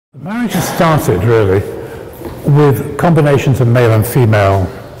Marriage has started really with combinations of male and female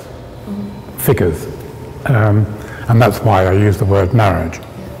figures, and that's why I use the word marriage.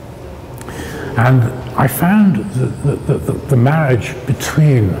 And I found that the marriage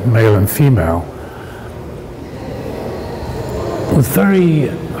between male and female was very,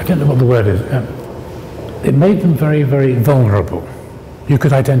 I don't know what the word is, it made them very, very vulnerable. You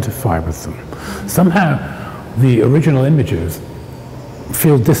could identify with them. Somehow the original images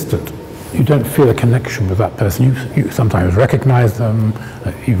feel distant. You don't feel a connection with that person. You sometimes recognize them,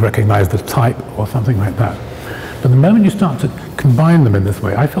 you recognize the type or something like that. But the moment you start to combine them in this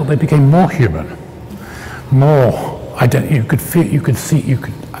way, I felt they became more human, you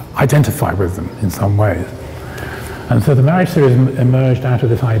could identify with them in some ways. And so the marriage series emerged out of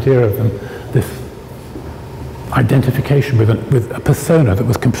this idea of them, this identification with a persona that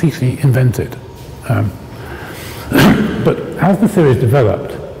was completely invented. But as the series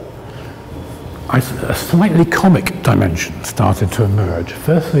developed, a slightly comic dimension started to emerge,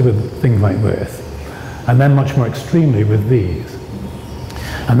 firstly with things like this, and then much more extremely with these.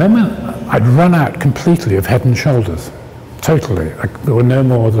 And then when I'd run out completely of Head and Shoulders, totally, there were no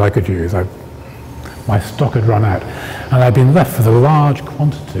more that I could use. My stock had run out, and I'd been left with a large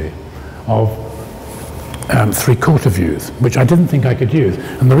quantity of three-quarter views, which I didn't think I could use.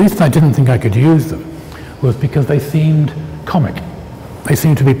 And the reason I didn't think I could use them was because they seemed comic. They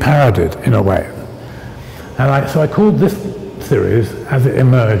seemed to be parodied in a way. And so I called this series, as it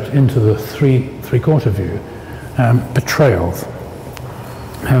emerged into the three-quarter view, Betrayals.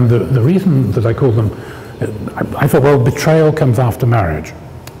 And the reason that I called them, I thought, well, betrayal comes after marriage,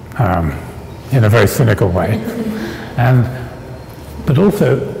 in a very cynical way. But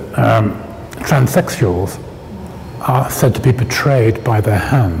also, transsexuals are said to be betrayed by their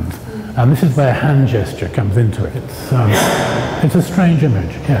hands. And this is where hand gesture comes into it. It's a strange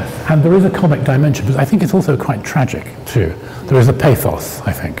image, yes. And there is a comic dimension, but I think it's also quite tragic, too. There is a pathos,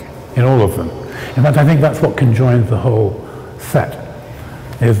 I think, in all of them. In fact, I think that's what conjoins the whole set,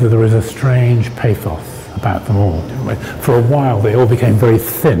 is that there is a strange pathos about them all. For a while, they all became very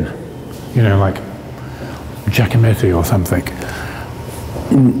thin, you know, like Giacometti or something.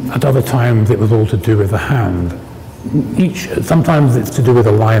 At other times, it was all to do with the hand. Sometimes it's to do with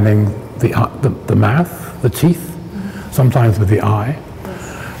aligning the mouth, the teeth, sometimes with the eye.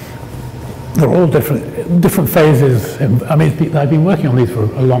 They're all different phases. I mean, I've been working on these for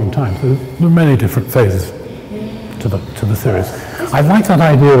a long time, so there are many different phases to the series. I like that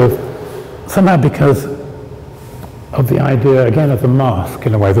idea of, somehow because of the idea, again, of the mask,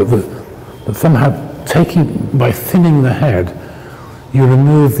 in a way, that somehow by thinning the head, you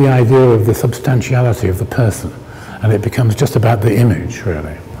remove the idea of the substantiality of the person, and it becomes just about the image,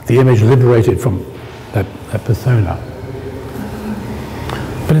 really. The image liberated from that persona.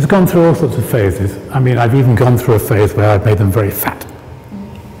 But it's gone through all sorts of phases. I mean, I've even gone through a phase where I've made them very fat,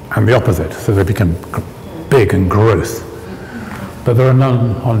 and the opposite, so they become big and gross. But there are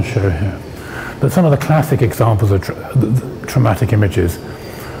none on show here. But some of the classic examples of traumatic images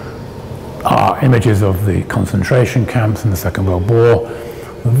are images of the concentration camps in the Second World War,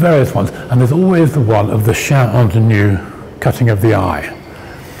 various ones, and there's always the one of the chien ingenue, cutting of the eye.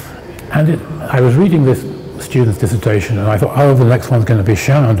 And I was reading this student's dissertation, and I thought, oh, the next one's going to be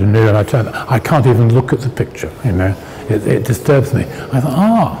chien ingenue, and I can't even look at the picture, you know, it disturbs me. I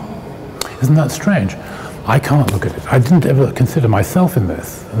thought, isn't that strange? I can't look at it. I didn't ever consider myself in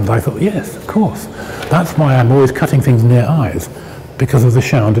this, and I thought, yes, of course. That's why I'm always cutting things near eyes, because of the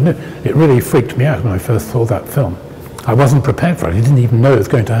chien ingenue. It really freaked me out when I first saw that film. I wasn't prepared for it. I didn't even know it was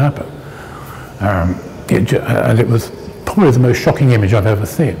going to happen. And it was probably the most shocking image I've ever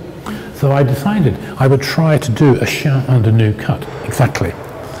seen. So I decided I would try to do a chien ingenue cut, exactly.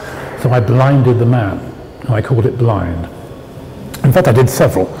 So I blinded the man, and I called it Blind. In fact, I did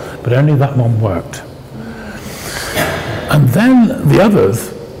several, but only that one worked. And then the others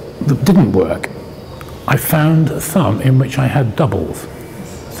that didn't work, I found some in which I had doubles.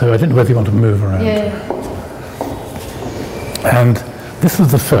 So I didn't know whether you want to move around. Yeah. And this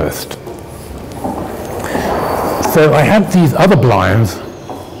was the first. So I had these other blinds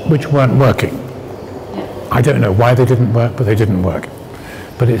which weren't working. I don't know why they didn't work, but they didn't work.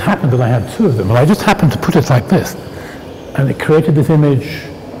 But it happened that I had two of them, and I just happened to put it like this. And it created this image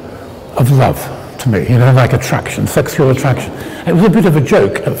of love to me, you know, like attraction, sexual attraction. It was a bit of a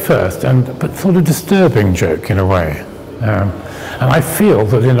joke at first, but sort of disturbing joke in a way. And I feel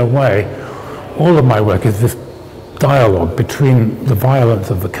that in a way, all of my work is this dialogue between the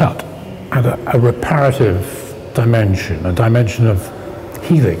violence of the cut and a reparative dimension, a dimension of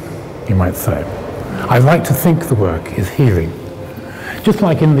healing, you might say. I like to think the work is healing. just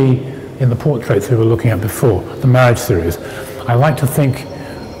like in the portraits we were looking at before, the marriage series, I like to think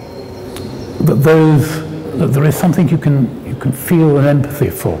that there is something you can feel an empathy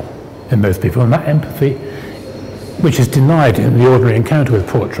for in those people, and that empathy, which is denied in the ordinary encounter with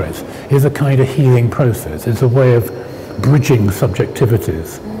portraits, is a kind of healing process. It's a way of bridging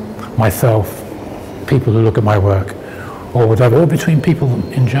subjectivities, myself, people who look at my work, or whatever, or between people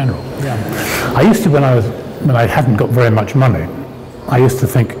in general. Yeah. I used to, when I hadn't got very much money, I used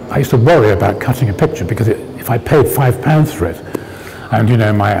to worry about cutting a picture, because if I paid £5 for it, and you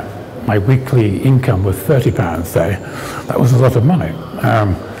know my weekly income was £30, say, that was a lot of money.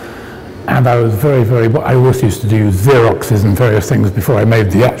 And I was I always used to do Xeroxes and various things before I made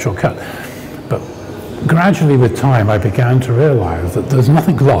the actual cut. But gradually with time I began to realize that there's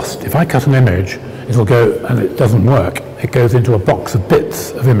nothing lost. If I cut an image, it'll go, and it doesn't work, it goes into a box of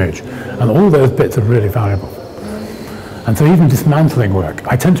bits of image, and all those bits are really valuable. And so even dismantling work,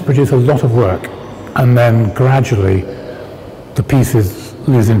 I tend to produce a lot of work, and then gradually the pieces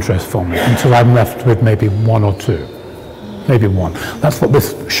lose interest for me until I'm left with maybe one or two. Maybe one. That's what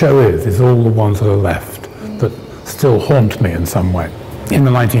this show is all the ones that are left that still haunt me in some way. In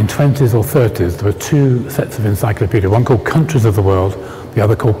the 1920s or 30s, there were two sets of encyclopedia, one called Countries of the World, the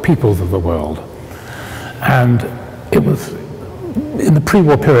other called Peoples of the World. And it was, in the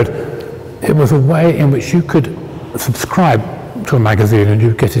pre-war period, it was a way in which you could subscribe to a magazine and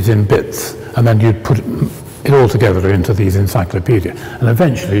you'd get it in bits, and then you'd put it all together into these encyclopedia. And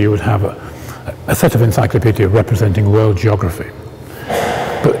eventually you would have a set of encyclopedia representing world geography.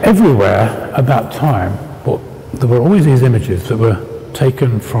 But everywhere at that time, there were always these images that were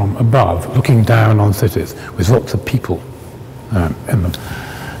taken from above, looking down on cities, with lots of people in them.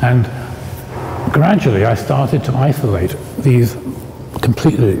 And gradually I started to isolate these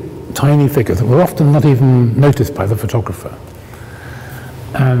completely tiny figures that were often not even noticed by the photographer.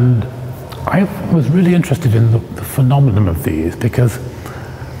 And I was really interested in the phenomenon of these, because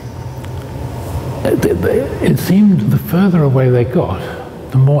it seemed the further away they got,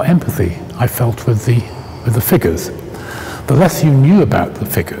 the more empathy I felt with the figures. The less you knew about the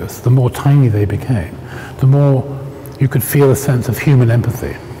figures, the more tiny they became, the more you could feel a sense of human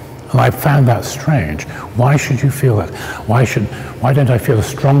empathy. And I found that strange. Why should you feel that? Why don't I feel a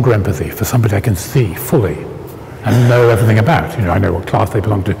stronger empathy for somebody I can see fully and know everything about? You know, I know what class they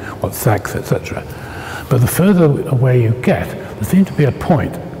belong to, what sex, etc. But the further away you get, there seemed to be a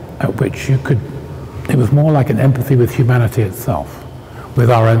point at which you could, it was more like an empathy with humanity itself, with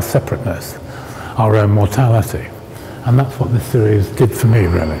our own separateness, our own mortality. And that's what this series did for me,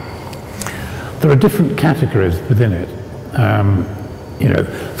 really. There are different categories within it. You know,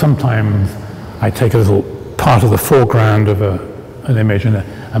 sometimes I take a little part of the foreground of an image and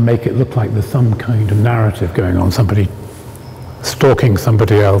make it look like there's some kind of narrative going on, somebody stalking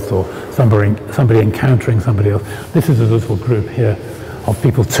somebody else, or somebody encountering somebody else. This is a little group here of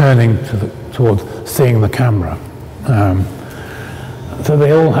people turning towards seeing the camera. So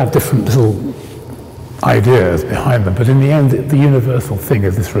they all have different little ideas behind them, but in the end the universal thing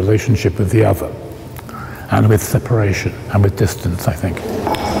is this relationship with the other, and with separation and with distance, I think.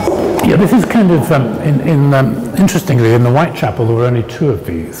 Yeah, this is kind of, interestingly, in the Whitechapel there were only two of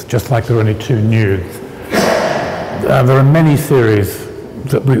these, just like there were only two nudes. There are many series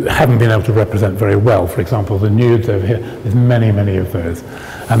that we haven't been able to represent very well. For example, the nudes over here, there's many, many of those.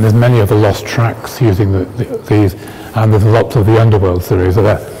 And there's many of the lost tracks using these, and there's lots of the Underworld series of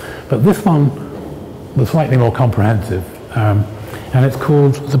that. But this one was slightly more comprehensive, and it's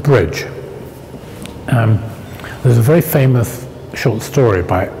called The Bridge. There's a very famous short story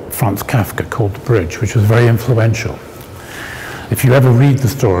by Franz Kafka called The Bridge, which was very influential. If you ever read the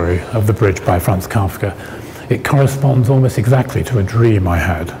story of The Bridge by Franz Kafka, it corresponds almost exactly to a dream I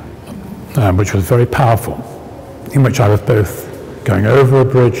had, which was very powerful, in which I was both going over a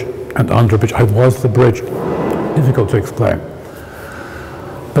bridge and under a bridge. I was the bridge. Difficult to explain.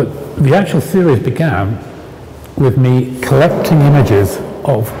 But the actual series began with me collecting images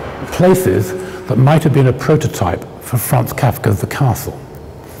of places that might have been a prototype for Franz Kafka's The Castle.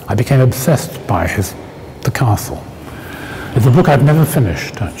 I became obsessed by The Castle. It's a book I've never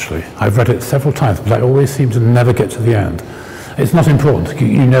finished, actually. I've read it several times, but I always seem to never get to the end. It's not important.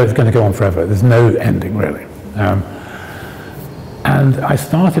 You know it's going to go on forever. There's no ending, really. And I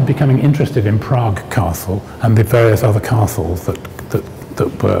started becoming interested in Prague Castle and the various other castles that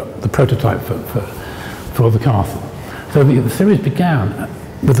were the prototype for the castle. So the series began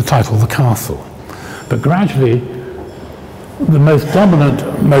with the title The Castle. But gradually, the most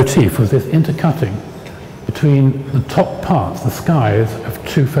dominant motif was this intercutting between the top parts, the skies, of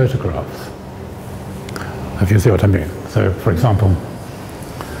two photographs. If you see what I mean. So, for example,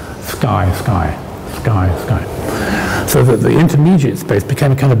 sky, sky, sky, sky. So that the intermediate space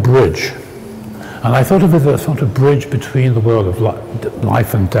became a kind of bridge. And I thought of it as a sort of bridge between the world of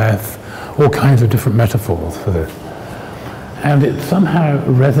life and death, all kinds of different metaphors for this. And it somehow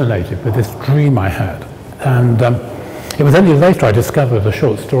resonated with this dream I had. And it was only later I discovered a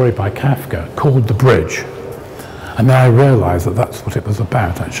short story by Kafka called The Bridge. And then I realized that that's what it was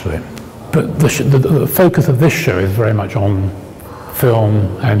about, actually. But the focus of this show is very much on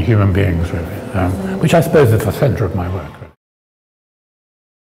film and human beings, really, which I suppose is the center of my work.